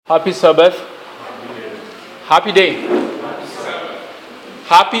Happy Sabbath. Happy day.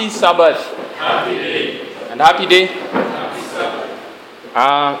 Happy Sabbath. Happy day. And happy day. Happy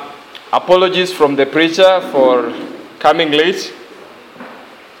Sabbath. Apologies from the preacher for coming late.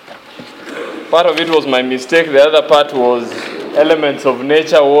 Part of it was my mistake. The other part was elements of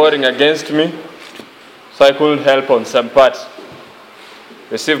nature warring against me. So I couldn't help on some part.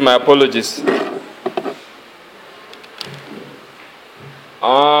 Receive my apologies.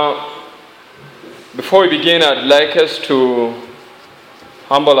 Before we begin, I'd like us to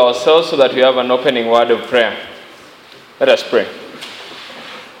humble ourselves so that we have an opening word of prayer. Let us pray.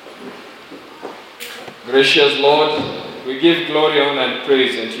 Gracious Lord, we give glory, honor, and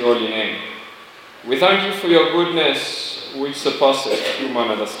praise into your holy name. We thank you for your goodness, which surpasses human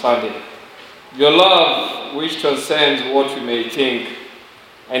understanding. Your love, which transcends what we may think.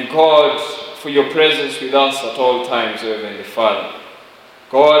 And God, for your presence with us at all times, O Heavenly Father.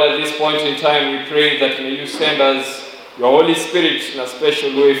 God, at this point in time, we pray that may you send us your Holy Spirit in a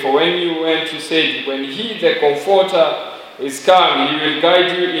special way. For when you went, you said, when He, the Comforter, is come, He will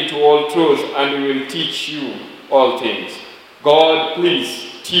guide you into all truth, and He will teach you all things. God,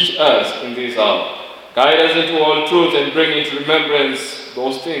 please teach us in this hour. Guide us into all truth and bring into remembrance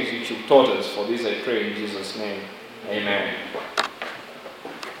those things which you've taught us. For this I pray in Jesus' name. Amen.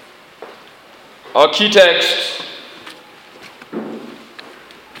 Our key text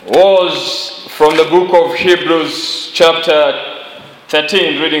was from the book of Hebrews chapter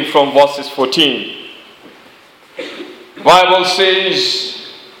 13, reading from verses 14. The Bible says,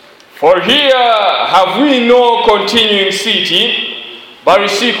 "For here have we no continuing city, but we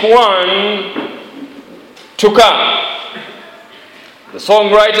seek one to come." The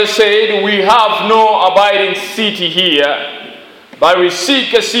songwriter said, "We have no abiding city here, but we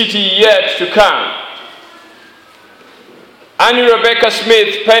seek a city yet to come." Annie Rebecca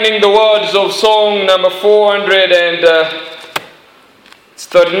Smith, penning the words of song number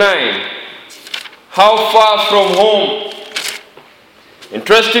 439, "How far from home?"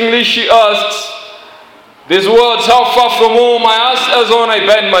 Interestingly, she asks these words, "How far from home? I ask as on I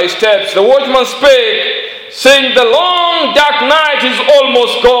bend my steps. The watchman spake, saying, the long dark night is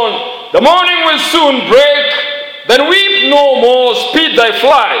almost gone. The morning will soon break. Then weep no more, speed thy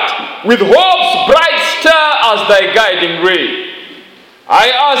flight, with hope's bright star as thy guiding ray.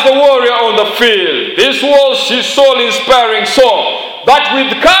 I asked the warrior on the field, this was his soul-inspiring song, that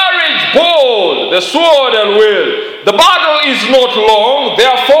with courage bold, the sword and will. The battle is not long,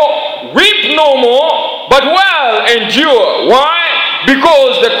 therefore weep no more, but well endure. Why?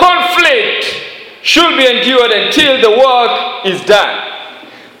 Because the conflict should be endured until the work is done.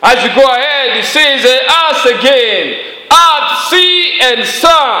 As you go ahead, it says, I ask again, earth, sea, and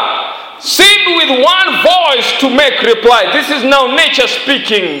sun, sing with one voice to make reply. This is now nature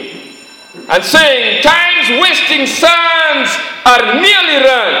speaking and saying, time's wasting sands are nearly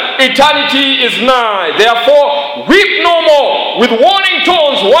run. Eternity is nigh. Therefore, weep no more with warning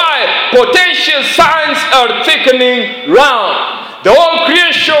tones. Why? Potential signs are thickening round. The whole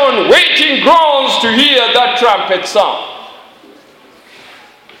creation waiting groans to hear that trumpet sound.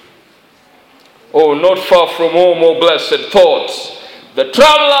 Oh, not far from home, oh blessed thoughts. The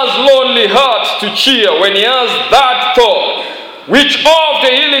traveler's lonely heart to cheer when he has that thought, which of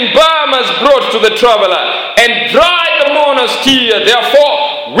the healing balm has brought to the traveler, and dried the mourner's tear.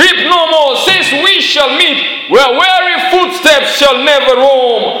 Therefore, weep no more, since we shall meet where weary footsteps shall never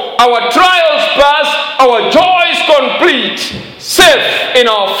roam. Our trials past, our joys complete, safe in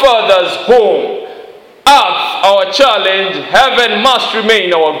our Father's home. Earth, our challenge, heaven must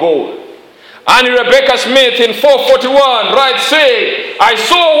remain our goal. And Rebecca Smith in 441 writes, saying, I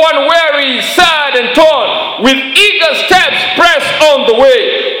saw one weary, sad and torn, with eager steps pressed on the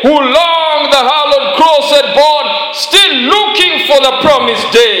way, who long the hallowed cross had borne, still looking for the promised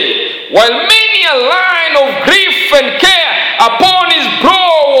day, while many a line of grief and care upon his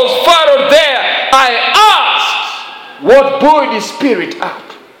brow was furrowed there. I asked, what buoyed his spirit up?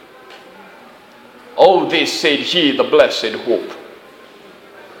 Oh, this, said he, the blessed hope.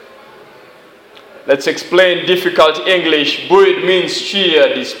 Let's explain difficult English. Buoyed means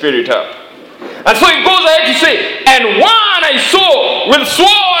cheered his spirit up. And so it goes ahead to say, and one I saw with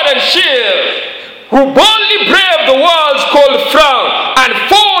sword and shield, who boldly braved the world's cold frown, and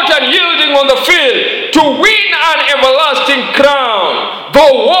fought unyielding on the field, to win an everlasting crown.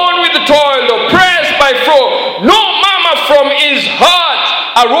 Though worn with toil, oppressed by foe, no murmur from his heart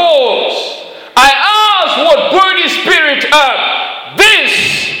arose. I asked what buoyed his spirit up. This,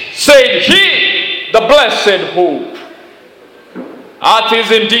 said he, the blessed hope. Earth is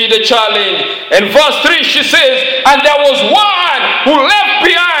indeed a challenge. In verse 3 she says, and there was one who left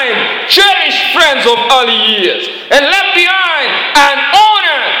behind times of early years, and left behind an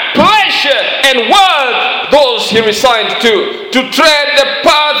honor, pleasure, and wealth those he resigned to tread the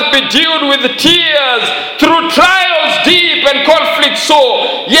path bedewed with tears, through trials deep and conflict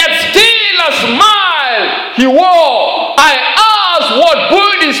sore, yet still a smile he wore. I asked what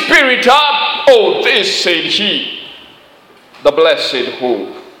buoyed his spirit up. Oh, this, said he, the blessed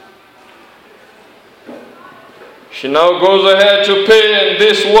hope. She now goes ahead to pen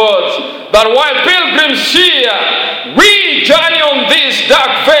these words, that while pilgrims here, we journey on this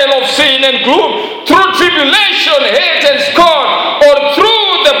dark veil of sin and gloom, through tribulation, hate, and scorn, or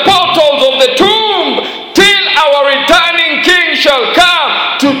through the portals of the tomb, till our returning King shall come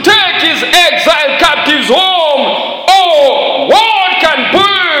to take his exiled captives home. Oh, what can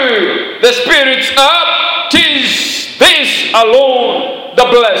buoy the spirits up? 'Tis this alone, the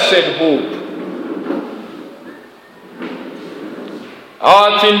blessed hope.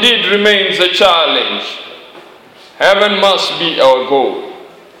 Earth indeed remains a challenge. Heaven must be our goal.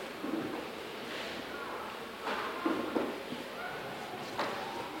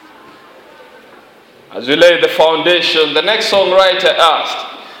 As we lay the foundation, the next songwriter asked,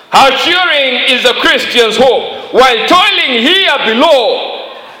 how cheering is a Christian's hope while toiling here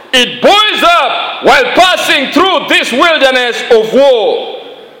below? It buoys up while passing through this wilderness of woe.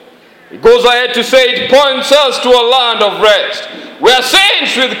 He goes ahead to say it points us to a land of rest, where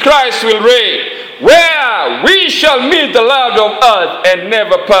saints with Christ will reign, where we shall meet the Lord of earth and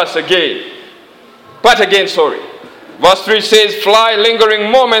never pass again. Verse 3 says, fly,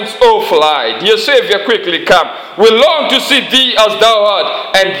 lingering moments, oh fly, dear Savior, quickly come. We long to see thee as thou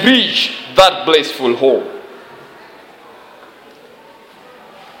art and reach that blissful home.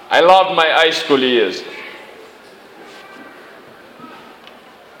 I loved my high school years.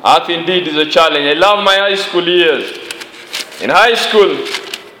 Earth indeed is a challenge. I love my high school years. In high school,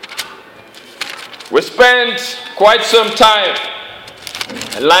 we spent quite some time.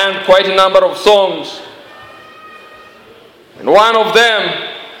 I learned quite a number of songs. And one of them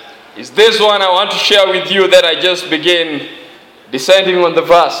is this one I want to share with you that I just began descending on the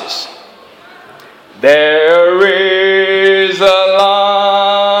verses. There is a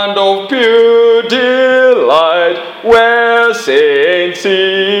land of pure delight where saints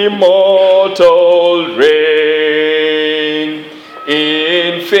immortal reign.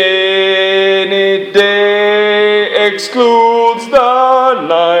 Infinite day excludes the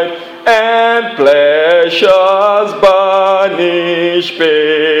night, and pleasures banish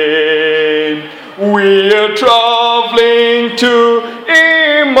pain. We're traveling to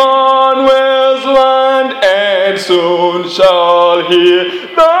Emmanuel's land, and soon shall hear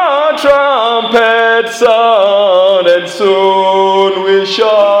the trumpet sound, and soon we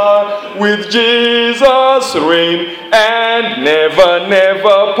shall with Jesus reign, and never,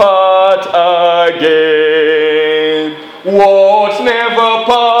 never part again. What, never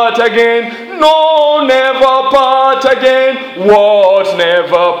part again? No, never part again. What,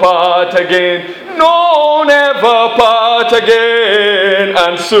 never part again? No, never part again.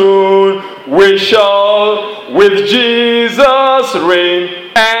 And soon we shall with Jesus reign,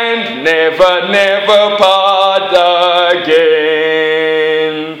 and never, never part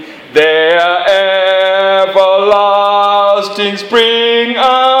again. Their everlasting spring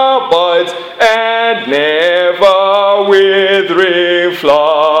abides, and never withering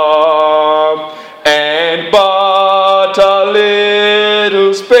flower, and but a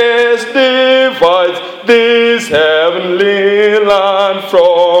little space divides this heavenly land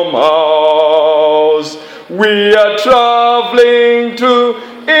from ours. We are traveling to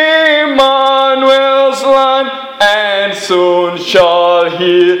Emmanuel's land, and soon shall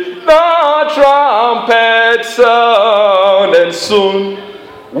hear the trumpet sound, and soon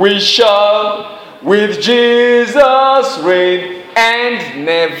we shall with Jesus reign, and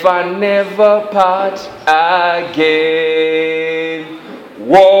never, never part again.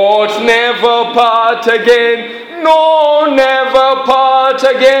 What, never part again? No, never part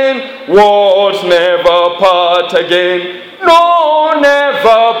again. What, never part again? No,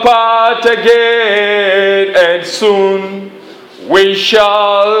 never part again. And soon we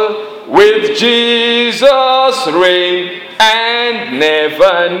shall with Jesus reign, and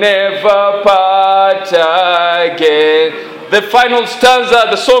never, never part again. The final stanza,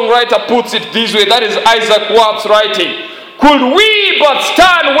 the songwriter puts it this way. That is Isaac Watts writing. Could we but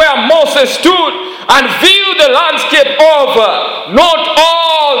stand where Moses stood and view the landscape over, not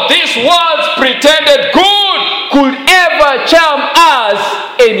all this world's pretended good could ever charm us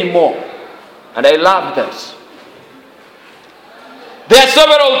anymore. And I love this. There are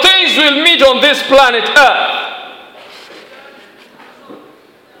several things we'll meet on this planet Earth.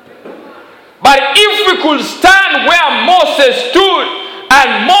 But could stand where Moses stood,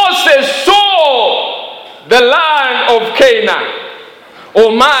 and Moses saw the land of Canaan.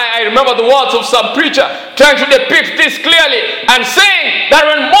 Oh my, I remember the words of some preacher trying to depict this clearly and saying that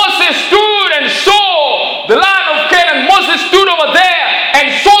when Moses stood and saw the land of Canaan, Moses stood over there and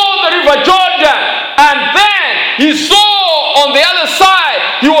saw the river Jordan, and then he saw on the other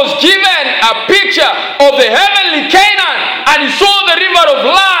side, he was given a picture of the heavenly Canaan, and he saw the river of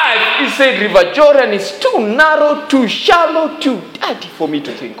life. He said, River Jordan is too narrow, too shallow, too dirty for me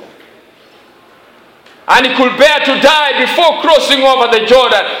to think of. And he could bear to die before crossing over the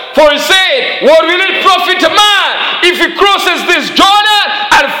Jordan. For he said, what will it profit a man if he crosses this Jordan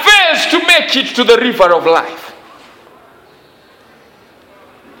and fails to make it to the river of life?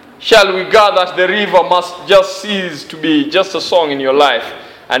 Shall we God that the river must just cease to be just a song in your life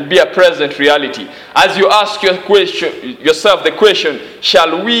and be a present reality? As you ask yourself the question,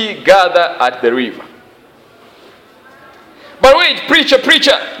 shall we gather at the river? But wait, preacher,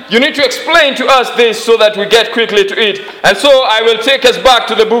 you need to explain to us this so that we get quickly to it. And so I will take us back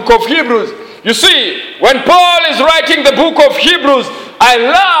to the book of Hebrews. You see, when Paul is writing the book of Hebrews, I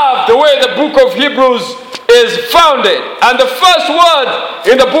love the way the book of Hebrews is founded. And the first word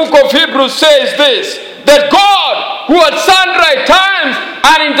in the book of Hebrews says this, that God, who at sundry times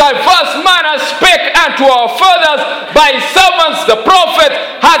and in diverse manners spake unto our fathers by his servants the prophet,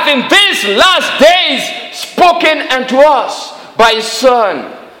 hath in these last days spoken unto us by his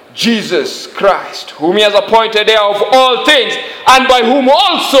Son, Jesus Christ, whom he has appointed heir of all things, and by whom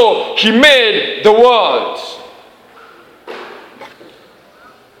also he made the worlds.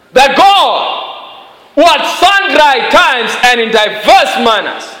 That God, who at sundry times and in diverse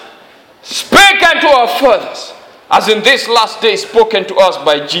manners spake unto our fathers, as in this last day spoken to us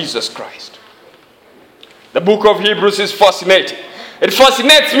by Jesus Christ. The book of Hebrews is fascinating. It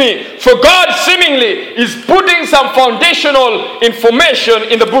fascinates me, for God seemingly is putting some foundational information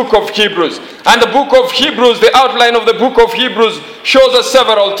in the book of Hebrews. And the book of Hebrews, the outline of the book of Hebrews shows us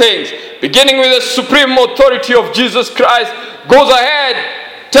several things. Beginning with the supreme authority of Jesus Christ, goes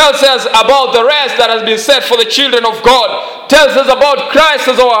ahead, tells us about the rest that has been set for the children of God, tells us about Christ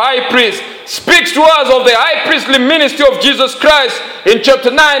as our high priest, speaks to us of the high priestly ministry of Jesus Christ in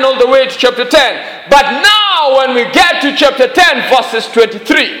chapter 9 all the way to chapter 10. But now when we get to chapter 10 verses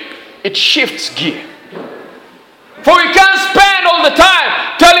 23, it shifts gear. For we can't spend all the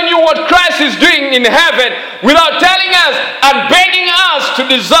time telling you what Christ is doing in heaven without telling us and begging us to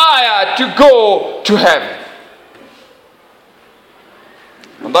desire to go to heaven.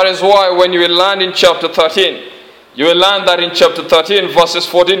 And that is why when you will learn in chapter 13, you will learn that in chapter 13 verses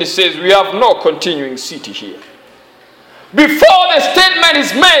 14 it says, we have no continuing city here. Before the statement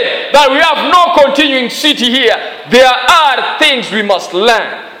is made that we have no continuing city here, there are things we must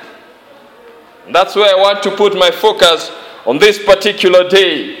learn. And that's where I want to put my focus on this particular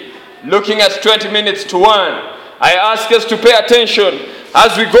day. Looking at 20 minutes to 1, I ask us to pay attention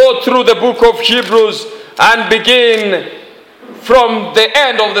as we go through the book of Hebrews and begin from the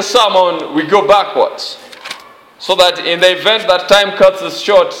end of the sermon, we go backwards. So that in the event that time cuts us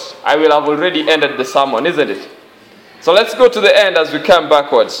short, I will have already ended the sermon, isn't it? So let's go to the end as we come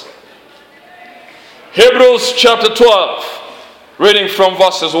backwards. Hebrews chapter 12, reading from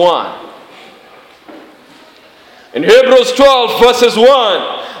verses 1. In Hebrews 12 verses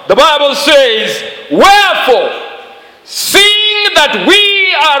 1, the Bible says, wherefore, seeing that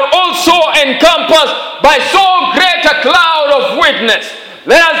we are also encompassed by so great a cloud of witness,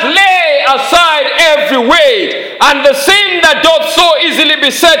 let us lay aside every weight and the sin that doth so easily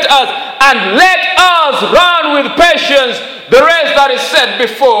beset us, and let us run with patience the race that is set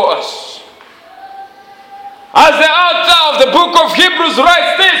before us. As the author of the book of Hebrews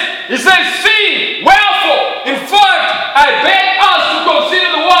writes this, he says, see, wherefore, in fact, I beg us to consider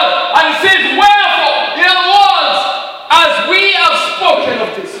the word, and he says, wherefore, in other words, as we have spoken of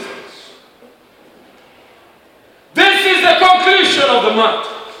these things. This is the conclusion of the matter.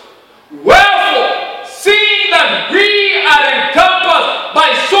 Wherefore, seeing that we are encompassed by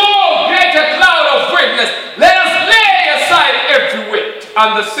so great a cloud of witness, let us lay aside every weight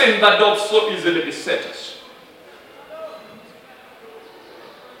and the sin that doth so easily beset us.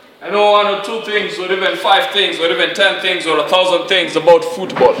 I know 1 or 2 things, or even 5 things, or even 10 things, or 1,000 things about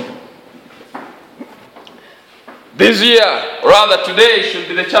football. This year, or rather today, should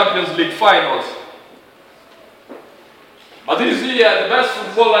be the Champions League finals. But this year, the best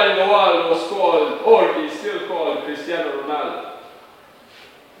footballer in the world was called, or is still called, Cristiano Ronaldo.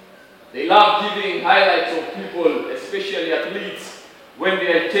 They love giving highlights of people, especially athletes, when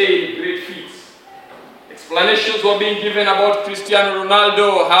they attain great feats. Explanations were being given about Cristiano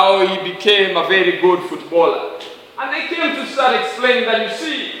Ronaldo, how he became a very good footballer. And they came to start explaining that, you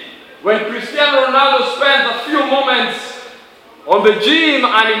see, when Cristiano Ronaldo spends a few moments on the gym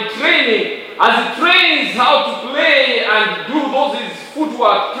and in training, as he trains how to play and do those his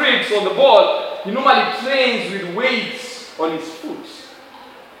footwork tricks on the ball, he normally trains with weights on his foot.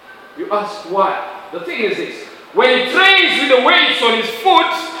 You ask why? The thing is this: when he trains with the weights on his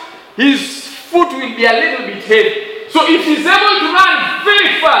foot will be a little bit heavy. So if he's able to run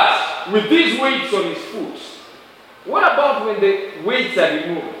very fast with these weights on his foot, what about when the weights are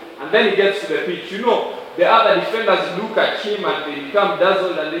removed and then he gets to the pitch? You know, the other defenders look at him and they become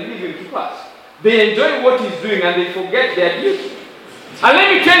dazzled and they leave him to pass. They enjoy what he's doing and they forget their duty. And let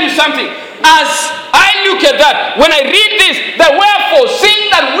me tell you something. As I look at that, when I read this, that wherefore,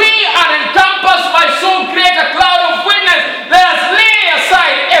 seeing that we are encompassed by so great a cloud of witness, let us lay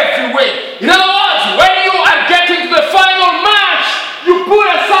aside every weight. In other words, when you are getting to the final match, you put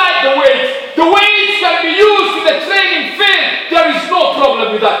aside the weights. The weights can be used in the training field. There is no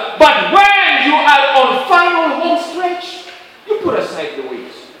problem with that. But when you are on final home stretch, you put aside the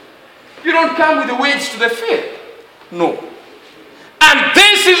weights. You don't come with the weights to the field. No. And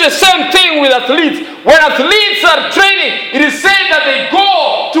this is the same thing with athletes. When athletes are training, it is said that they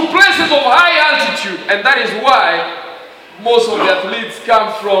go to places of high altitude. And that is why most of the athletes come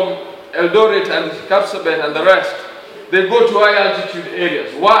from Eldoret and Kapsabet and the rest. They go to high altitude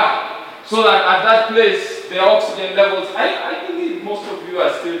areas. Why? So that at that place, their oxygen levels, I believe most of you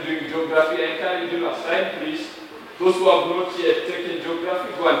are still doing geography. I encourage you last time, please. Those who have not yet taken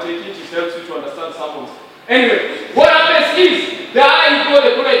geography, go and take it. It helps you to understand someone's. Anyway, what happens is, the higher you go,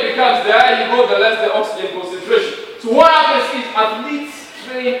 the cooler it becomes. The higher you go, the less the oxygen concentration. So what happens is, athletes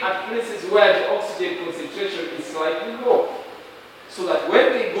train at places where the oxygen concentration is slightly low. So that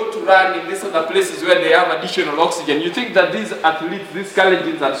when they go to run in these other places where they have additional oxygen, you think that these athletes, these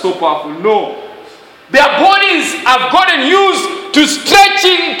Kalenjins are so powerful. No. Their bodies have gotten used to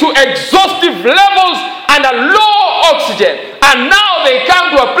stretching to exhaustive levels and a low oxygen. And now they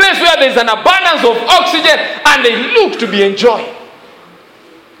come to a place where there's an abundance of oxygen and they look to be enjoying.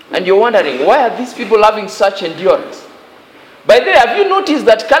 And you're wondering, why are these people having such endurance? By the way, have you noticed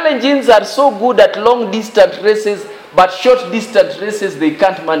that Kalenjins are so good at long distance races, but short distance races they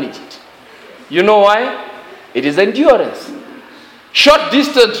can't manage it? You know why? It is endurance. Short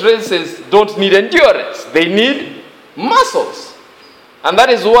distance races don't need endurance. They need muscles. And that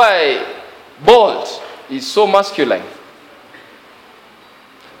is why Bolt is so masculine.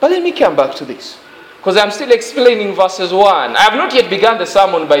 But let me come back to this, because I'm still explaining verses 1. I have not yet begun the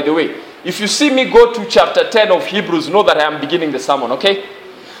sermon, by the way. If you see me go to chapter 10 of Hebrews, know that I am beginning the sermon, okay?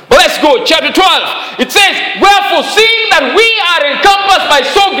 But let's go. Chapter 12. It says, wherefore, seeing that we are encompassed by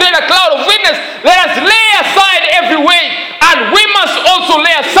so great a cloud of witness, let us lay aside every weight, and we must also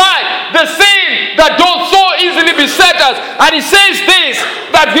lay aside the sin that doth so easily beset us. And it says this,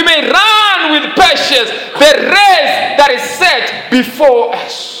 that we may run with patience the race that is set before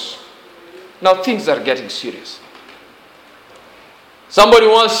us. Now things are getting serious. Somebody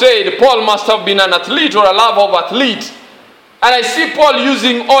once said Paul must have been an athlete or a lover of athletes. And I see Paul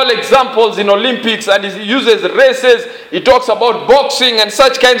using all examples in Olympics, and he uses races. He talks about boxing and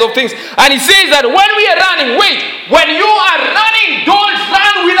such kinds of things. And he says that when we are running, wait, when you are running, don't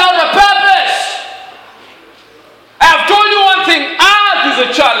run without a purpose. I have told you one thing, earth is a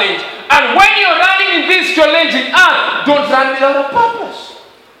challenge. And when you're running in this challenging earth, don't run without a purpose.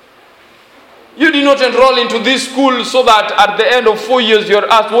 You did not enroll into this school so that at the end of 4 years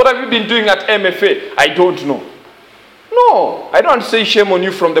you're asked, what have you been doing at MFA? I don't know. No, I don't say shame on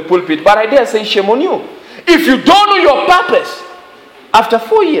you from the pulpit, but I dare say shame on you. If you don't know your purpose after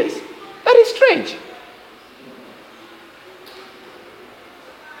 4 years, that is strange.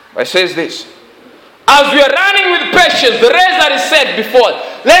 It says this, as we are running with patience the race that is set before us,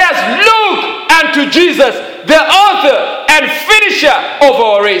 let us look unto Jesus, the author and finisher of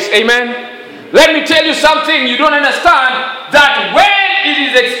our race. Amen. Let me tell you something you don't understand, that when it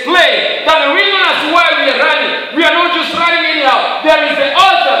is explained that the reason as to why we are running, we are not just running anyhow. There is the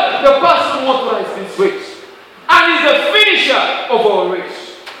author, the person who authorized this race, and is the finisher of our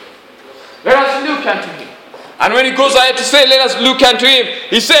race. Let us look unto him. And when he goes ahead to say, let us look unto him,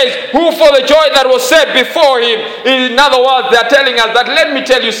 he says, who for the joy that was set before him. In other words, they are telling us that, let me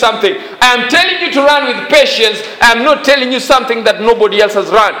tell you something. I am telling you to run with patience. I am not telling you something that nobody else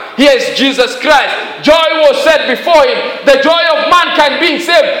has run. Here is Jesus Christ. Joy was set before him. The joy of mankind being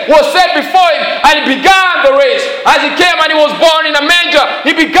saved was set before him. And he began the race. As he came and he was born in a manger,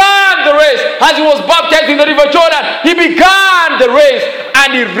 he began the race. As he was baptized in the river Jordan, he began the race. And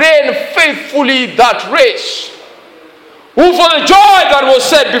and he ran faithfully that race. Who for the joy that was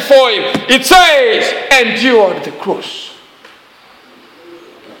set before him, it says, endured the cross.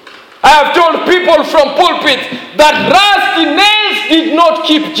 I have told people from pulpit that rusty nails did not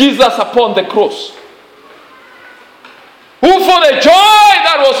keep Jesus upon the cross. Who for the joy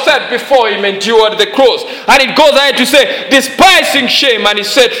that was set before him endured the cross. And it goes ahead to say, despising shame, and he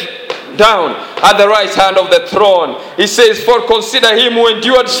sat down at the right hand of the throne. He says, for consider him who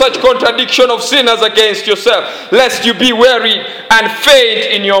endured such contradiction of sinners against yourself, lest you be wearied and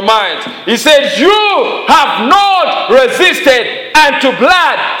faint in your minds. He says, you have not resisted unto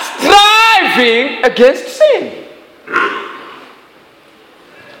blood, striving against sin.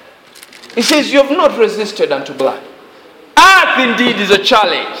 He says, you have not resisted unto blood. Earth indeed is a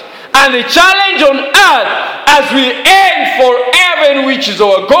challenge. And the challenge on earth, as we aim for heaven, which is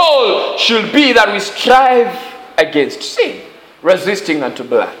our goal, should be that we strive against sin, resisting unto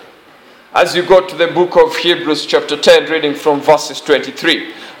blood. As you go to the book of Hebrews chapter 10, reading from verses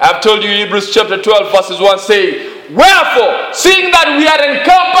 23. I've told you Hebrews chapter 12, verses 1 saying, wherefore, seeing that we are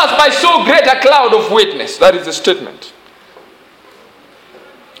encompassed by so great a cloud of witness, that is the statement.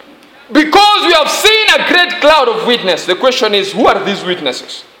 Because we have seen a great cloud of witness, the question is, who are these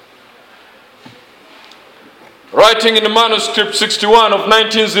witnesses? Writing in the manuscript 61 of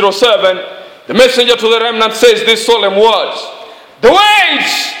 1907, the messenger to the remnant says these solemn words. The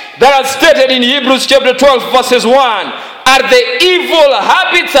words that are stated in Hebrews chapter 12 verses 1 are the evil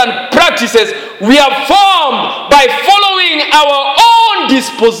habits and practices we have formed by following our own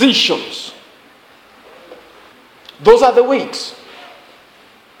dispositions. Those are the weights.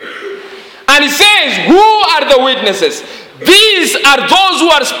 And he says, who are the witnesses? These are those who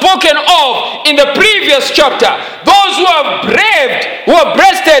are spoken of in the previous chapter. Those who have braved, who have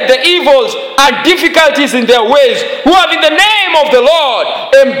breasted the evils and difficulties in their ways, who have in the name of the Lord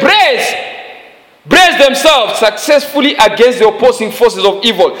braced themselves successfully against the opposing forces of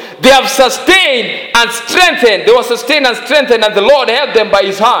evil. They have sustained and strengthened. They were sustained and strengthened, and the Lord held them by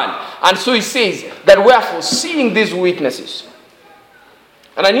his hand. And so he says that wherefore, seeing these witnesses,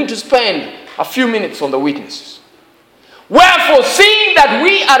 and I need to spend a few minutes on the witnesses. Wherefore, seeing that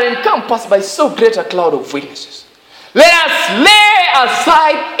we are encompassed by so great a cloud of witnesses, let us lay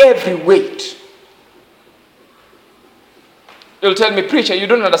aside every weight. You'll tell me, preacher, you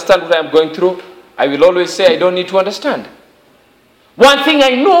don't understand what I'm going through. I will always say I don't need to understand. One thing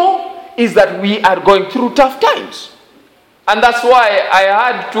I know is that we are going through tough times. And that's why I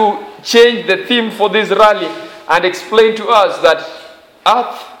had to change the theme for this rally and explain to us that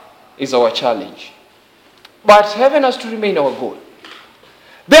earth is our challenge. But heaven has to remain our goal.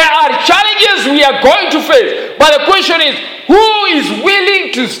 There are challenges we are going to face. But the question is, who is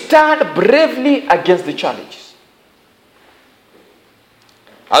willing to stand bravely against the challenges?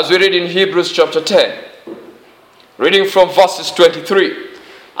 As we read in Hebrews chapter 10, reading from verses 23,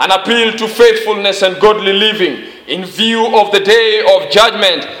 an appeal to faithfulness and godly living in view of the day of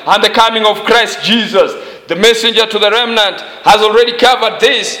judgment and the coming of Christ Jesus. The messenger to the remnant has already covered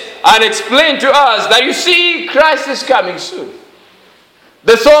this and explained to us that you see, Christ is coming soon.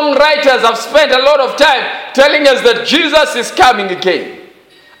 The songwriters have spent a lot of time telling us that Jesus is coming again.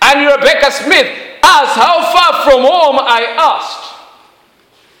 And Rebecca Smith asked, how far from home, I asked.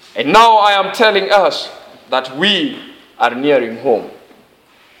 And now I am telling us that we are nearing home.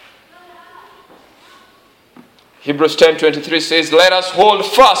 Hebrews 10:23 says, let us hold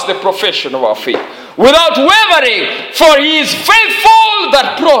fast the profession of our faith without wavering, for he is faithful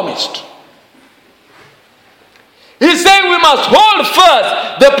that promised. He's saying we must hold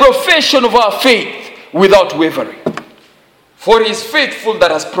fast the profession of our faith without wavering, for he is faithful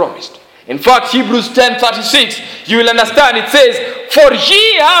that has promised. In fact, Hebrews 10:36, you will understand, it says, for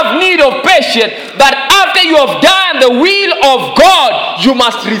ye have need of patience, that after you have done the will of God, you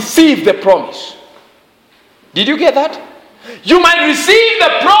must receive the promise. Did you get that? You might receive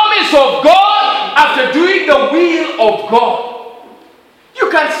the promise of God after doing the will of God. You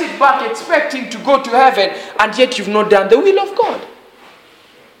can't sit back expecting to go to heaven and yet you've not done the will of God.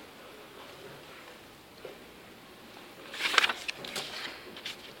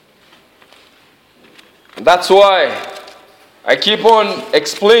 That's why I keep on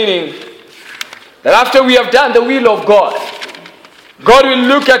explaining that after we have done the will of God, God will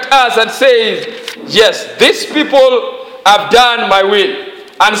look at us and say, yes, these people have done my will.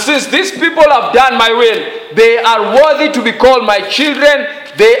 And since these people have done my will, they are worthy to be called my children.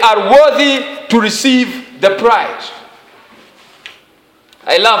 They are worthy to receive the prize.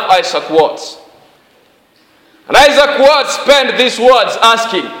 I love Isaac Watts. And Isaac Watts penned these words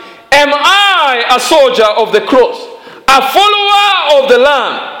asking, am I a soldier of the cross? a follower of the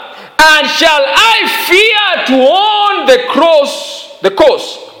Lamb. And shall I fear to own the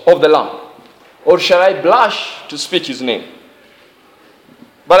cause of the Lamb? Or shall I blush to speak his name?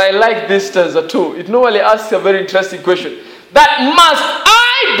 But I like this stanza too. It normally asks a very interesting question. That must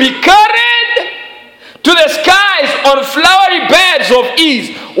I be carried to the skies on flowery beds of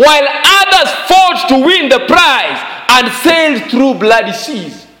ease, while others fought to win the prize and sailed through bloody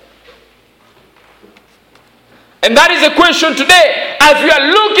seas? And that is the question today. As we are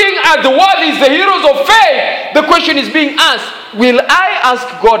looking at the worthies, the heroes of faith, the question is being asked, will I ask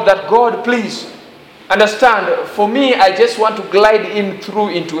God that, God, please understand, for me, I just want to glide in through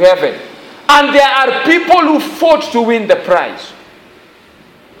into heaven. And there are people who fought to win the prize.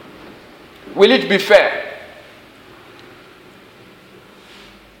 Will it be fair?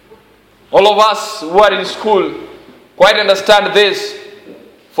 All of us who are in school quite understand this.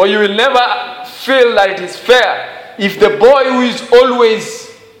 For you will never feel that it is fair if the boy who is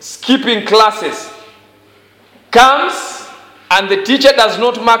always skipping classes comes and the teacher does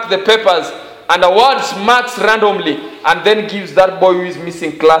not mark the papers and awards marks randomly and then gives that boy who is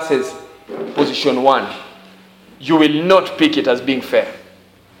missing classes position 1. You will not pick it as being fair.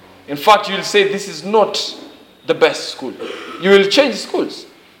 In fact, you will say this is not the best school. You will change schools.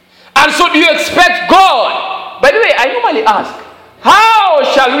 And so do you expect God? By the way, I normally ask, how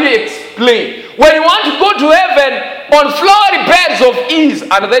shall we explain when you want to go to heaven on flowery beds of ease,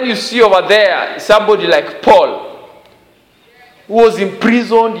 and then you see over there somebody like Paul, who was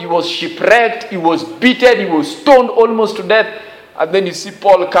imprisoned, he was shipwrecked, he was beaten, he was stoned almost to death, and then you see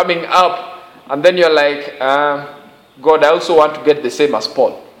Paul coming up, and then you're like, God, I also want to get the same as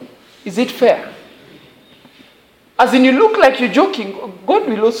Paul. Is it fair? As in, you look like you're joking. God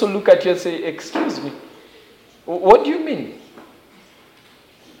will also look at you and say, excuse me, what do you mean?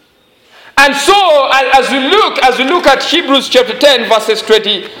 And so, as we look at Hebrews chapter 10, verses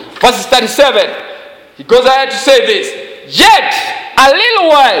 37, he goes ahead to say this: yet a little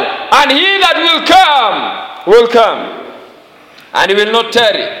while, and he that will come, and he will not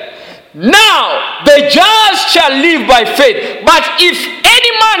tarry. Now the just shall live by faith. But if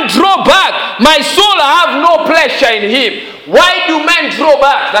any man draw back, my soul have no pleasure in him. Why do men draw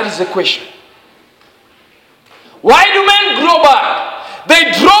back? That is the question. Why do men draw back?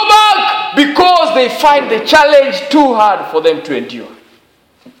 They draw back because they find the challenge too hard for them to endure.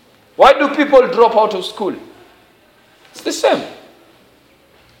 Why do people drop out of school? It's the same.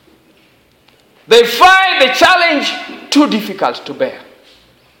 They find the challenge too difficult to bear.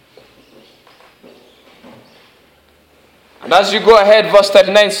 And as you go ahead, verse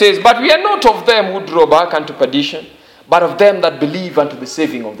 39 says, but we are not of them who draw back unto perdition, but of them that believe unto the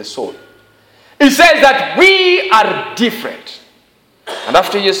saving of the soul. It says that we are different. And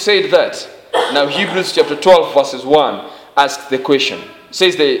after you said that, now Hebrews chapter 12 verses 1 asks the question,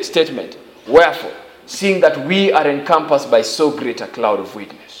 says the statement, wherefore, seeing that we are encompassed by so great a cloud of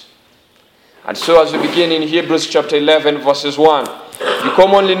witness. And so as we begin in Hebrews chapter 11 verses 1, you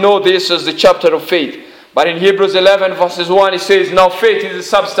commonly know this as the chapter of faith. But in Hebrews 11 verses 1 it says, now faith is the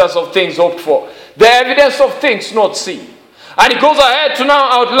substance of things hoped for, the evidence of things not seen. And it goes ahead to now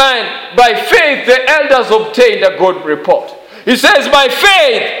outline, by faith the elders obtained a good report. He says, by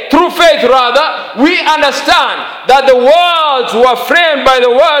faith, through faith rather, we understand that the worlds were framed by the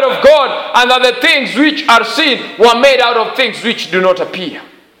word of God, and that the things which are seen were made out of things which do not appear.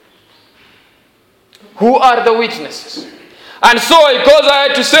 Who are the witnesses? And so it goes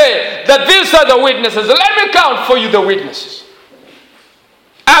ahead to say that these are the witnesses. Let me count for you the witnesses.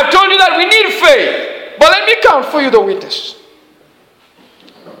 I've told you that we need faith, but let me count for you the witnesses.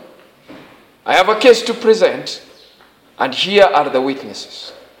 I have a case to present, and here are the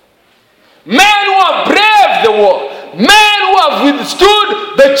witnesses. Men who have braved the war, men who have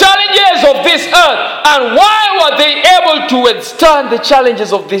withstood the challenges of this earth. And why were they able to withstand the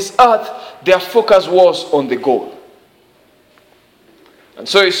challenges of this earth? Their focus was on the goal. And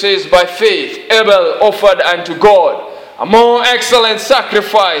so it says, by faith Abel offered unto God a more excellent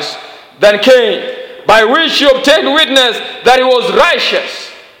sacrifice than Cain, by which he obtained witness that he was righteous,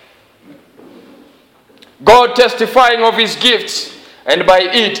 God testifying of his gifts, and by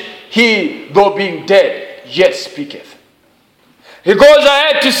it he, though being dead, yet speaketh. He goes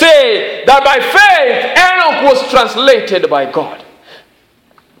ahead to say that by faith Enoch was translated by God,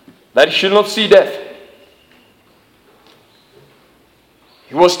 that he should not see death.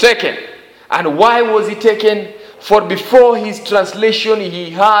 He was taken. And why was he taken? For before his translation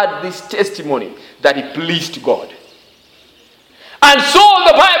he had this testimony that he pleased God. And so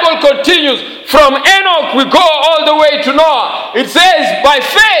the Bible continues. From Enoch we go all the way to Noah. It says, by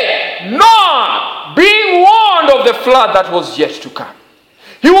faith Noah, being warned of of the flood that was yet to come.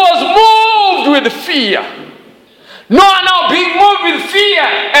 He was moved with fear. Noah now being moved with fear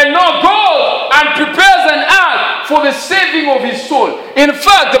and now goes and prepares an ark for the saving of his soul. In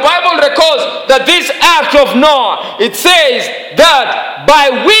fact, the Bible records that this act of Noah, it says that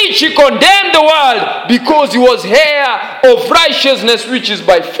by which he condemned the world because he was heir of righteousness which is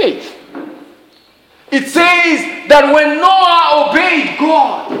by faith. It says that when Noah obeyed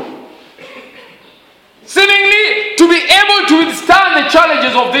God, seemingly to be able to withstand the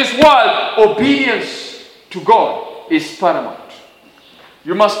challenges of this world, obedience to God is paramount.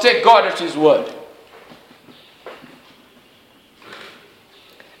 You must take God at His word.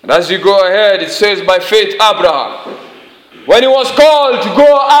 And as you go ahead, it says by faith Abraham, when he was called to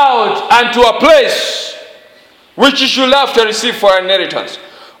go out and to a place which he should after receive for inheritance,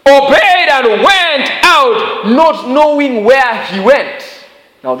 obeyed and went out, not knowing where he went.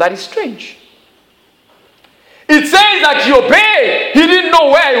 Now that is strange. It says that he obeyed. He didn't know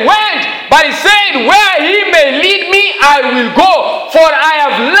where he went, but he said, where he may lead me, I will go, for I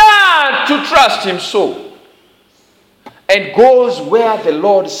have learned to trust him so. And goes where the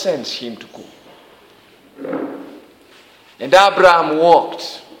Lord sends him to go. And Abraham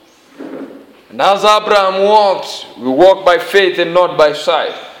walked. And as Abraham walked, we walk by faith and not by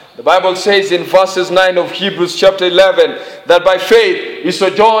sight. The Bible says in verses 9 of Hebrews chapter 11, that by faith he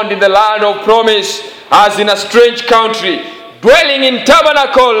sojourned in the land of promise, as in a strange country, dwelling in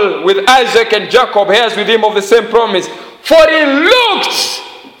tabernacle with Isaac and Jacob, heirs with him of the same promise. For he looked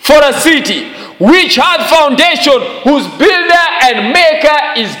for a city which hath foundation, whose builder and maker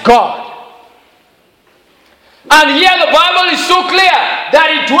is God. And here the Bible is so clear that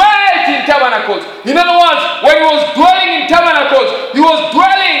he dwelt in tabernacles. In other words, when he was dwelling in tabernacles, he was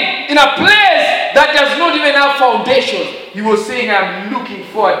dwelling in a place that does not even have foundations. He was saying, I'm looking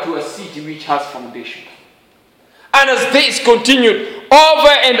forward to a city which has foundations. And as this continued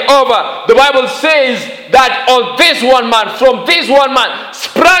over and over, the Bible says that on this one man, from this one man,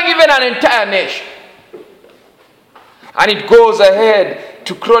 sprang even an entire nation. And it goes ahead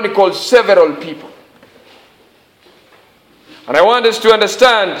to chronicle several people. And I want us to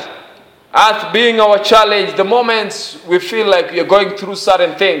understand, as being our challenge, the moments we feel like we are going through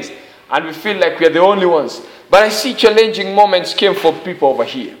certain things and we feel like we are the only ones. But I see challenging moments came for people over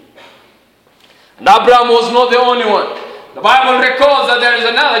here. And Abraham was not the only one. The Bible records that there is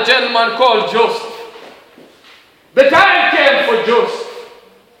another gentleman called Joseph. The time came for Joseph.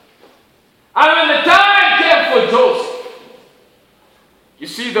 And when the time came for Joseph, you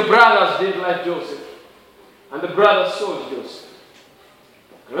see the brothers didn't like Joseph. And the brothers sold Joseph.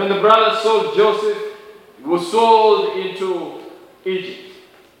 And when the brothers sold Joseph, he was sold into Egypt.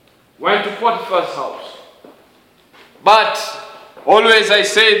 Went to Potiphar's house. But always I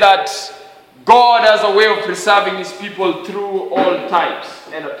say that God has a way of preserving his people through all types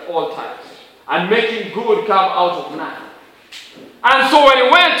and at all times. And making good come out of nothing. And so when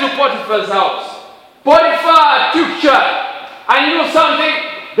he went to Potiphar's house, Potiphar took charge. And you know something?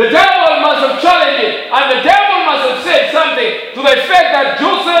 The devil must have challenged him, and the devil must have said something to the effect that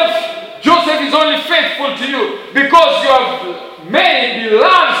Joseph is only faithful to you because you have made him be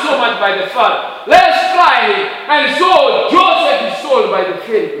loved so much by the Father. Let's try him. And so Joseph is sold by the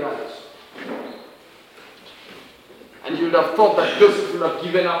faith brothers. And you would have thought that Joseph would have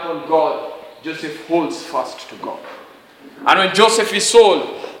given up on God. Joseph holds fast to God. And when Joseph is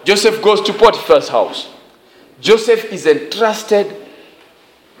sold, Joseph goes to Potiphar's house. Joseph is entrusted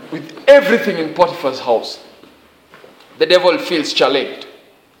with everything in Potiphar's house. The devil feels challenged.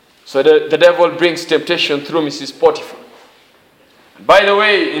 So the devil brings temptation through Mrs. Potiphar. By the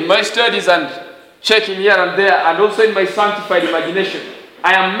way, in my studies and checking here and there, and also in my sanctified imagination,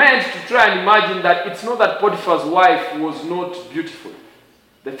 I am meant to try and imagine that it's not that Potiphar's wife was not beautiful.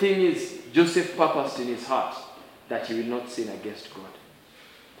 The thing is, Joseph purposed in his heart that he will not sin against God.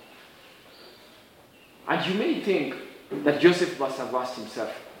 And you may think that Joseph must have asked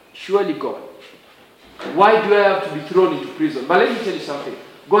himself, surely God, why do I have to be thrown into prison? But let me tell you something.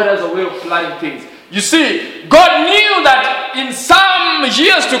 God has a way of planning things. You see, God knew that in some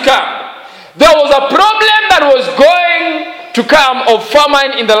years to come, there was a problem that was going to come of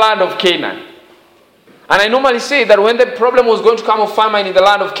famine in the land of Canaan. And I normally say that when the problem was going to come of famine in the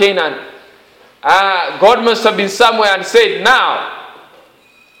land of Canaan, God must have been somewhere and said, now,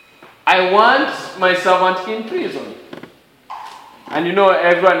 I want my servant in prison. And you know,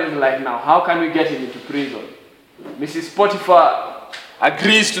 everyone is like, now, how can we get him into prison? Mrs. Potiphar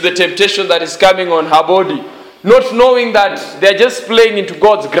agrees to the temptation that is coming on her body, not knowing that they're just playing into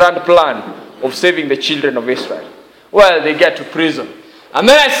God's grand plan of saving the children of Israel. Well, they get to prison. And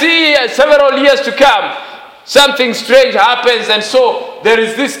then I see several years to come, something strange happens, and so there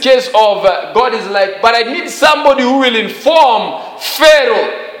is this case of God is like, but I need somebody who will inform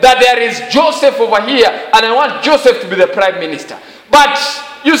Pharaoh that there is Joseph over here, and I want Joseph to be the prime minister. But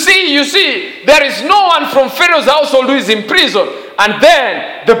you see, there is no one from Pharaoh's household who is in prison, and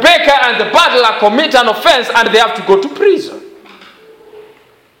then the baker and the butler commit an offense and they have to go to prison.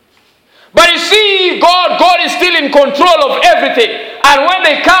 But you see, God is still in control of everything. And when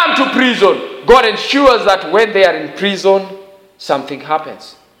they come to prison, God ensures that when they are in prison, something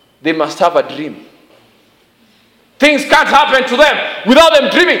happens. They must have a dream. Things can't happen to them without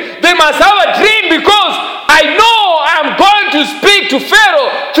them dreaming. They must have a dream, because I know I'm going to speak to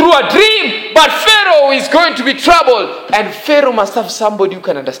Pharaoh through a dream, but Pharaoh is going to be troubled. And Pharaoh must have somebody who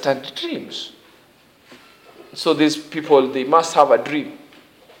can understand the dreams. So these people, they must have a dream.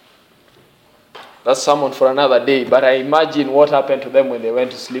 That's someone for another day, but I imagine what happened to them when they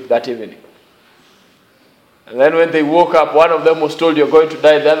went to sleep that evening. And then when they woke up, one of them was told you're going to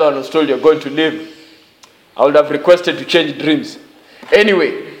die, the other one was told you're going to live. I would have requested to change dreams.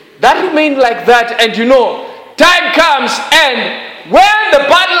 Anyway, that remained like that, and time comes, and when the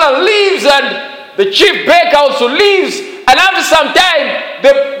butler leaves and the chief baker also leaves, and after some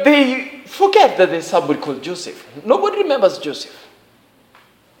time, they forget that there's somebody called Joseph. Nobody remembers Joseph.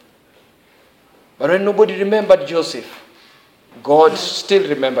 But when nobody remembered Joseph, God still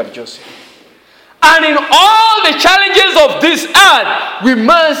remembered Joseph. And in all the challenges of this earth, we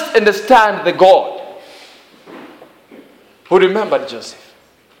must understand the God who remembered Joseph.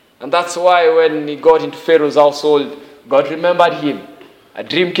 And that's why when he got into Pharaoh's household, God remembered him. A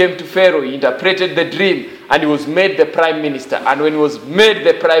dream came to Pharaoh, he interpreted the dream, and he was made the prime minister. And when he was made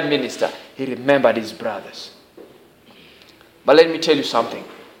the prime minister, he remembered his brothers. But let me tell you something.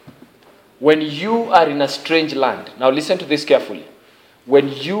 When you are in a strange land, now listen to this carefully. When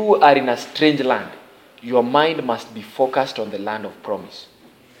you are in a strange land, your mind must be focused on the land of promise.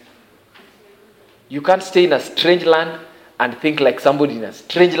 You can't stay in a strange land and think like somebody in a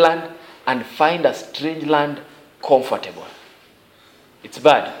strange land and find a strange land comfortable. It's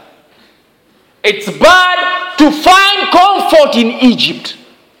bad. It's bad to find comfort in Egypt.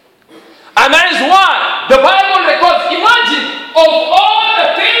 And that is why the Bible records, imagine, of all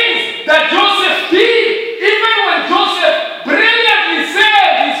the things that Joseph did, even when Joseph brilliantly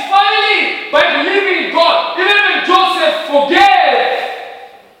saved his family by believing in God, even when Joseph forgave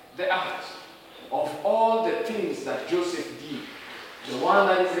the act of all the things that Joseph did, the one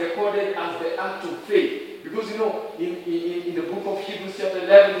that is recorded as the act of faith. Because in the book of Hebrews chapter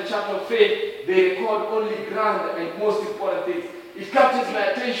 11, the chapter of faith, they record only grand and most important things. It captures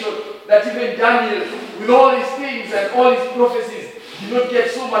my attention that even Daniel, with all his things and all his prophecies, did not get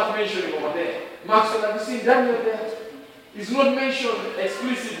so much mentioning over there. Maxwell, have you seen Daniel there? He's not mentioned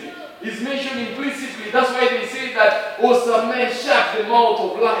explicitly. He's mentioned implicitly. That's why they say that, some men shut the mouth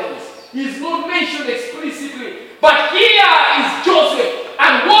of lions. He's not mentioned explicitly. But here is Joseph.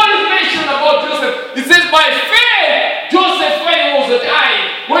 And what is mentioned about Joseph? It says, by faith, Joseph, when he was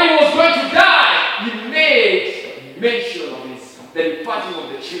dying, when he was going to die, he made mention of the departing of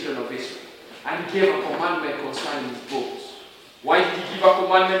the children of Israel. And he gave a commandment concerning his bones. Why did he give a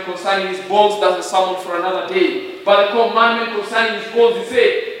commandment concerning his bones? That's a sermon for another day. But the commandment concerning his bones, he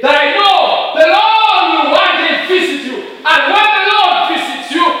said, that I know the Lord will one day visit you. And when the Lord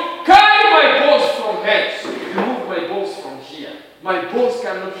visits you, carry my bones from hence. Remove my bones from here. My bones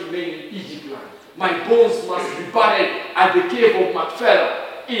cannot remain in Egypt land. My bones must be buried at the cave of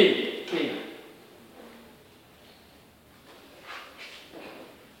Machpelah in Canaan.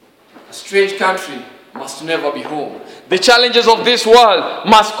 A strange country must never be home. The challenges of this world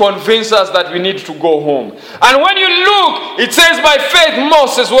must convince us that we need to go home. And when you look, it says by faith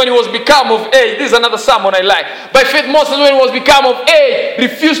Moses, when he was become of age, this is another sermon I like. By faith Moses, when he was become of age,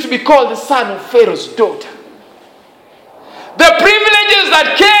 refused to be called the son of Pharaoh's daughter. The privileges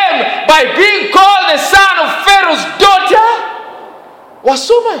that came by being called the son of Pharaoh's daughter was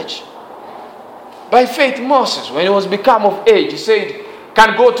so much. By faith Moses, when he was become of age, he said,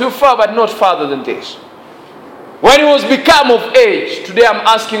 can go too far, but not farther than this. When he was become of age, today I'm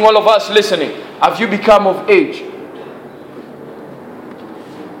asking all of us listening, have you become of age?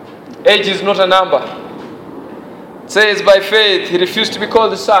 Age is not a number. It says by faith, he refused to be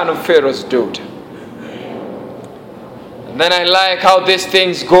called the son of Pharaoh's daughter. And then I like how these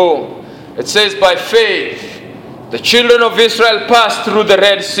things go. It says by faith, the children of Israel passed through the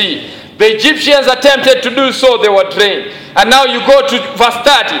Red Sea. The Egyptians attempted to do so, they were drained. And now you go to verse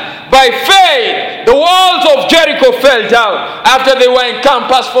 30. By faith, the walls of Jericho fell down after they were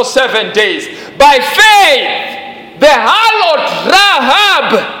encompassed for 7 days. By faith, the harlot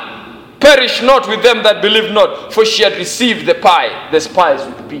Rahab perish not with them that believe not, for she had received the spies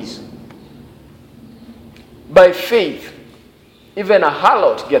with peace. By faith, even a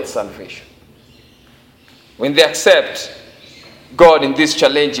harlot gets salvation when they accept God in this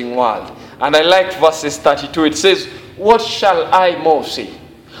challenging world. And I like verses 32. It says, what shall I more say?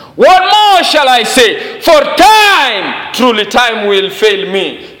 What more shall I say? For time, truly time will fail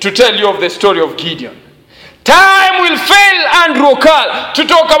me to tell you of the story of Gideon. Time will fail Andrew Carl to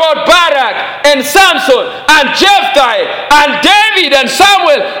talk about Barak and Samson and Jephthah and David and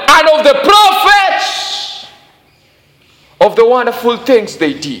Samuel and of the prophets, of the wonderful things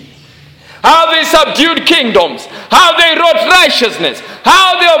they did. How they subdued kingdoms, how they wrought righteousness,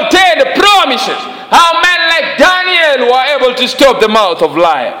 how they obtained promises, how men like Daniel were able to stop the mouth of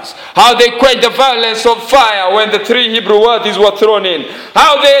lions, how they quenched the violence of fire when the 3 Hebrew worthies were thrown in,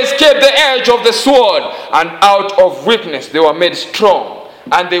 how they escaped the edge of the sword, and out of weakness they were made strong,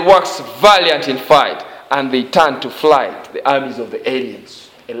 and they waxed valiant in fight, and they turned to flight the armies of the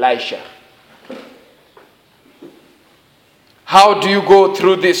aliens. Elisha. How do you go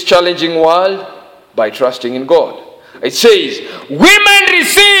through this challenging world? By trusting in God. It says, women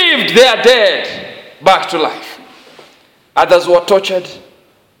received their dead back to life. Others were tortured,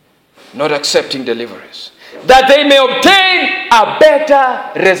 not accepting deliverance, that they may obtain a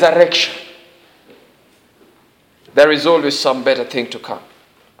better resurrection. There is always some better thing to come.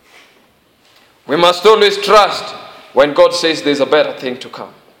 We must always trust when God says there's a better thing to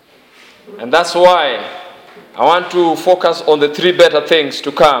come. And that's why I want to focus on the 3 better things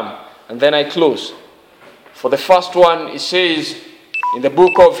to come, and then I close. For the first one, it says in the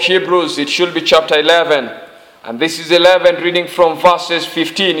book of Hebrews, it should be chapter 11, and this is 11 reading from verses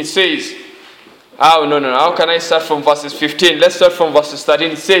 15. It says, how can I start from verses 15? Let's start from verses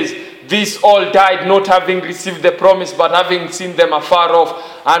 13. It says, these all died not having received the promise, but having seen them afar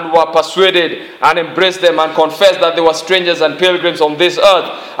off, and were persuaded, and embraced them, and confessed that they were strangers and pilgrims on this earth.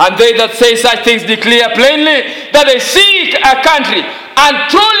 And they that say such things declare plainly that they seek a country. And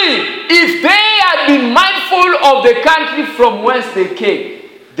truly, if they had been mindful of the country from whence they came,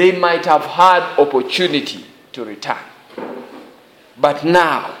 they might have had opportunity to return. But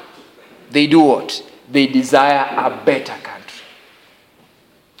now, they do what? They desire a better country.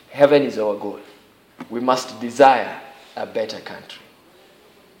 Heaven is our goal. We must desire a better country.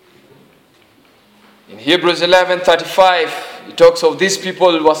 In Hebrews 11:35, it talks of these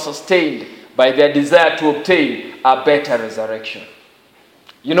people who were sustained by their desire to obtain a better resurrection.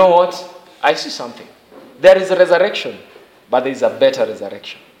 You know what? I see something. There is a resurrection, but there is a better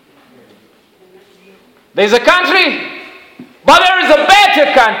resurrection. There is a country, but there is a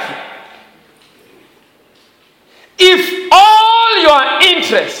better country. If all your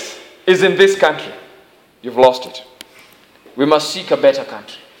interest is in this country, you've lost it. We must seek a better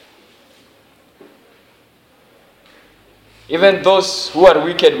country. Even those who are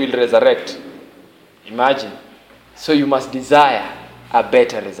wicked will resurrect. Imagine. So you must desire a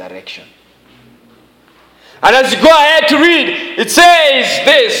better resurrection. And as you go ahead to read, it says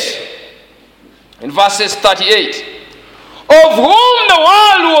this in verses 38. Of whom the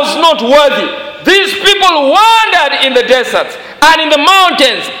world was not worthy, these people wandered in the deserts, and in the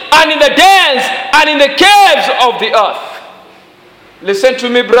mountains, and in the dens, and in the caves of the earth. Listen to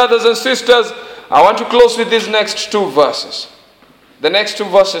me, brothers and sisters. I want to close with these next 2 verses. The next 2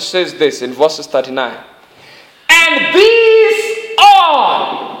 verses says this in verses 39. And these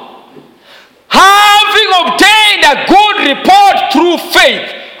all, having obtained a good report through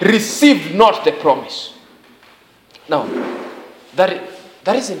faith, received not the promise. Now,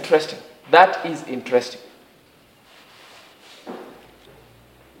 that is interesting. That is interesting.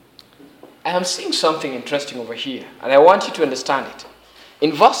 I am seeing something interesting over here, and I want you to understand it.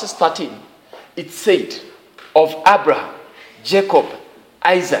 In verses 13, it said of Abraham, Jacob,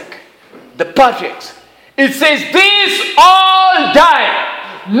 Isaac, the patriarchs, it says, these all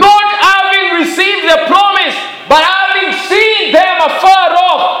died, not having received the promise, but having seen them afar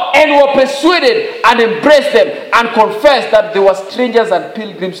off, and were persuaded and embraced them, and confessed that they were strangers and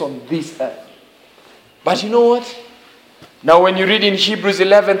pilgrims on this earth. But you know what? Now when you read in Hebrews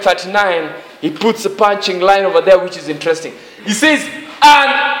 11:39, he puts a punching line over there which is interesting. He says,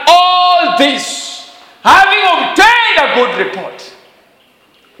 and all this, having obtained a good report.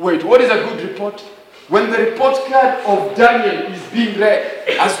 Wait, what is a good report? When the report card of Daniel is being read,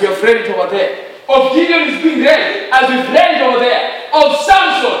 as we have read it over there, of Gideon is being read, as we've read it over there, of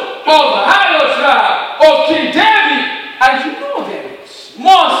Samson, of Rahab, of King David, and you know them,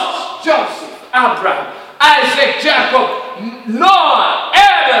 Moses, Joseph, Abraham, Isaac, Jacob, Noah,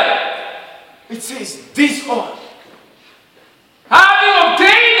 Abel. It says, this all, having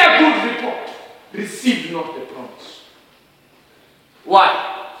obtained a good report,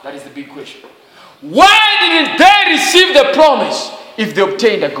 question. Why didn't they receive the promise if they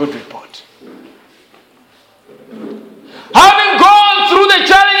obtained a good report? Having gone through the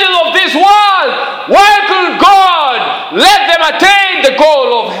challenges of this world, why could God let them attain the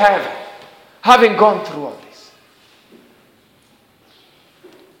goal of heaven? Having gone through all this.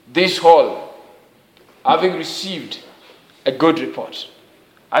 This whole, having received a good report,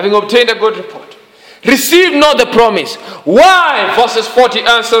 having obtained a good report, receive not the promise. Why? Verses 40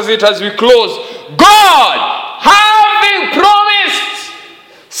 answers it as we close. God, having promised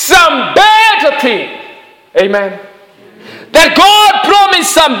some better thing. Amen. That God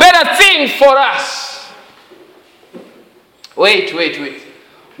promised some better thing for us. Wait.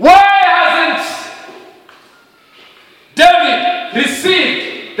 Why hasn't David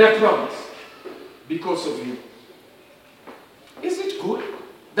received the promise? Because of you. Is it good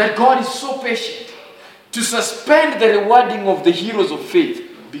that God is so patient to suspend the rewarding of the heroes of faith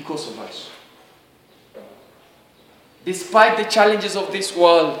because of us? Despite the challenges of this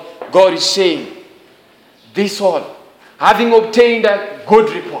world, God is saying, this all, having obtained a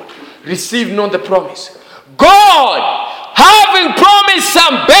good report, receive not the promise. God, having promised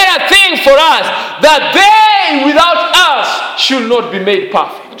some better thing for us, that they without us should not be made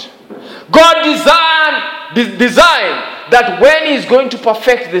perfect. God designed that when He's going to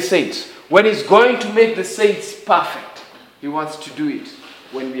perfect the saints, when He's going to make the saints perfect, He wants to do it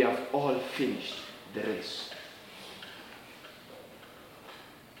when we have all finished the race.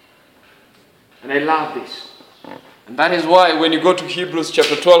 And I love this. And that is why when you go to Hebrews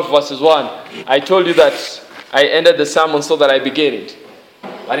chapter 12 verses 1, I told you that I ended the sermon so that I began it.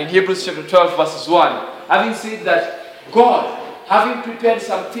 But in Hebrews chapter 12 verses 1, having said that God, having prepared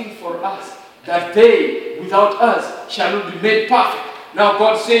something for us, that they without us shall not be made perfect. Now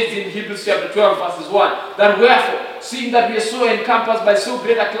God says in Hebrews chapter 12 verses 1, that wherefore, seeing that we are so encompassed by so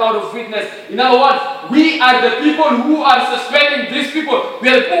great a cloud of witness, in other words, we are the people who are suspending these people. We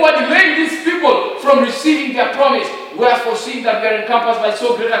are the people who are delaying these people from receiving their promise. Wherefore, seeing that we are encompassed by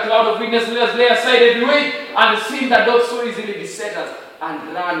so great a cloud of witness, let us lay aside every weight and the sin that doth so easily beset us,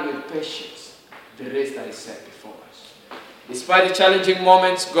 and run with patience the race that is set before us. Despite the challenging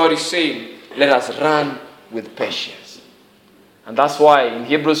moments, God is saying, let us run with patience. And that's why in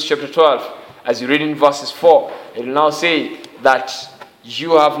Hebrews chapter 12, as you read in verses 4, it will now say that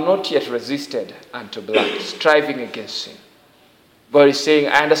you have not yet resisted unto blood, striving against sin. God is saying,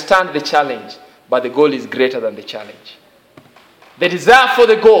 I understand the challenge, but the goal is greater than the challenge. The desire for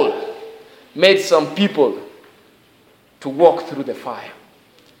the goal made some people to walk through the fire.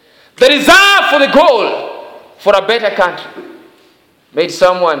 The desire for the goal, for a better country, made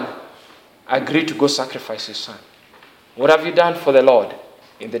someone agree to go sacrifice his son. What have you done for the Lord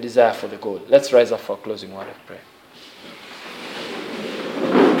in the desire for the goal? Let's rise up for a closing word of prayer.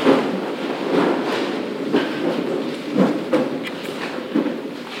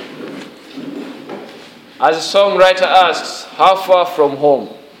 As the songwriter asks, how far from home?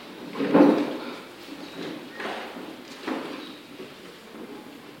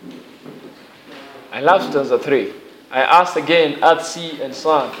 I love stanza 3. I asked again, earth, sea, and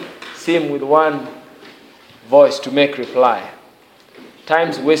sun, seem with one voice to make reply.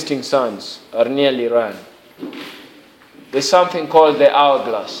 Time's wasting suns are nearly run. There's something called the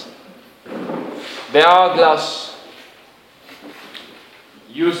hourglass. The hourglass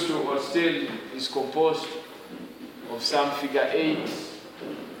used to or still is composed of some figure 8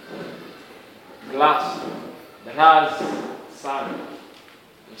 glass that has sand.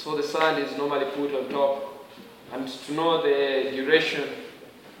 And so the sand is normally put on top. And to know the duration,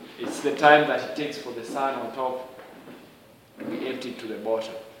 it's the time that it takes for the sand on top to be emptied to the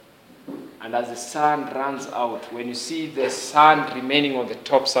bottom. And as the sand runs out, when you see the sand remaining on the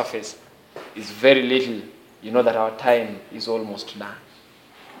top surface is very little, you know that our time is almost done.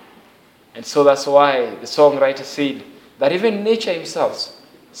 And so that's why the songwriter said that even nature himself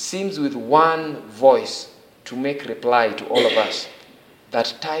seems with one voice to make reply to all of us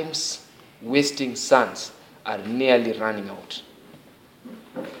that time's wasting suns are nearly running out.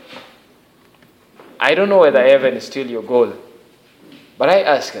 I don't know whether heaven is still your goal, but I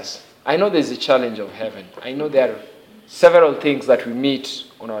ask us, I know there's a challenge of heaven. I know there are several things that we meet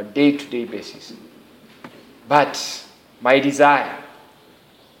on our day-to-day basis. But my desire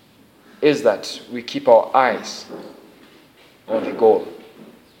is that we keep our eyes on the goal.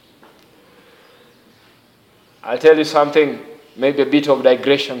 I'll tell you something, maybe a bit of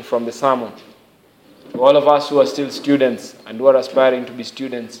digression from the sermon. To all of us who are still students and who are aspiring to be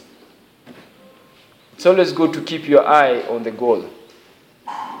students, it's always good to keep your eye on the goal.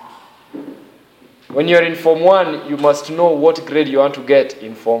 When you're in Form 1, you must know what grade you want to get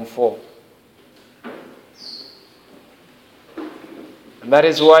in Form 4. And that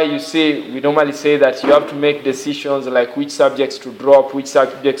is why you see, we normally say that you have to make decisions like which subjects to drop, which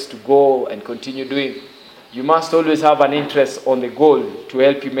subjects to go and continue doing. You must always have an interest on the goal to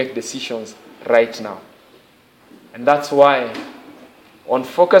help you make decisions right now. And that's why, on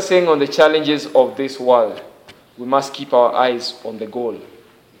focusing on the challenges of this world, we must keep our eyes on the goal.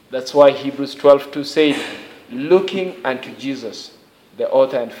 That's why Hebrews 12:2 said, looking unto Jesus, the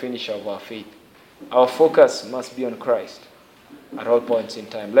author and finisher of our faith. Our focus must be on Christ at all points in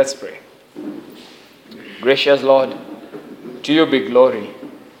time. Let's pray. Gracious Lord, to you be glory,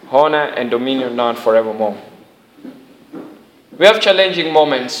 honor, and dominion now and forevermore. We have challenging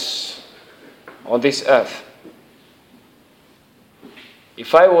moments on this earth.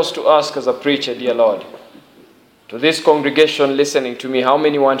 If I was to ask as a preacher, dear Lord, to this congregation listening to me, how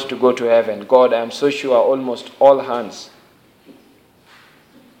many want to go to heaven? God, I am so sure almost all hands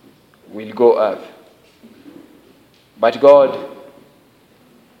will go up. But God,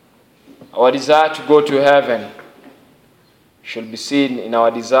 our desire to go to heaven should be seen in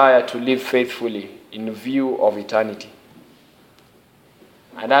our desire to live faithfully in view of eternity.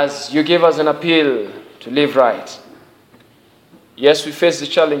 And as you give us an appeal to live right, yes, we face the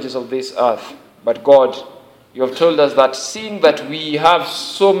challenges of this earth, but God, you have told us that seeing that we have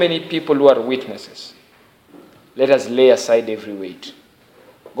so many people who are witnesses, let us lay aside every weight.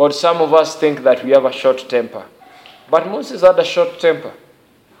 God, some of us think that we have a short temper, but Moses had a short temper.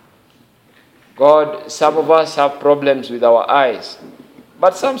 God, some of us have problems with our eyes,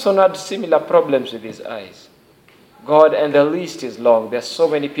 but Samson had similar problems with his eyes. God, and the list is long. There are so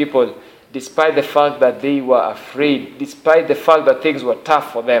many people, despite the fact that they were afraid, despite the fact that things were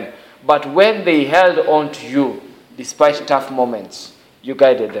tough for them, but when they held on to you, despite tough moments, you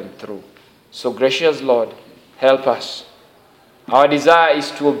guided them through. So gracious Lord, help us. Our desire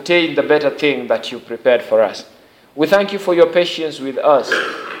is to obtain the better thing that you prepared for us. We thank you for your patience with us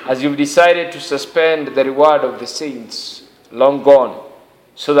as you've decided to suspend the reward of the saints long gone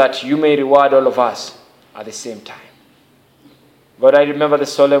so that you may reward all of us at the same time. God, I remember the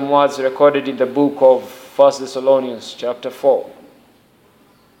solemn words recorded in the book of 1 Thessalonians chapter 4,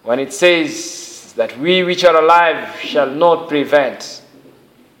 when it says that we which are alive shall not prevent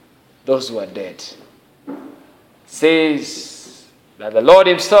those who are dead. It says that the Lord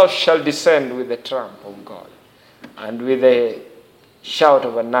himself shall descend with the trump of God and with a shout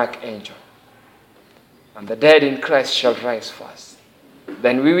of an archangel, and the dead in Christ shall rise first.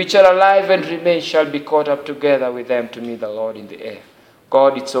 Then we which are alive and remain shall be caught up together with them to meet the Lord in the air.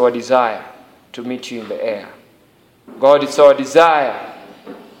 God, it's our desire to meet you in the air. God, it's our desire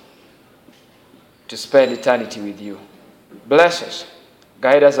to spend eternity with you. Bless us.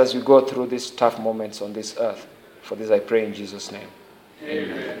 Guide us as we go through these tough moments on this earth. For this I pray in Jesus' name.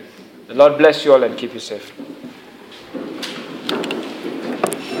 Amen. The Lord bless you all and keep you safe.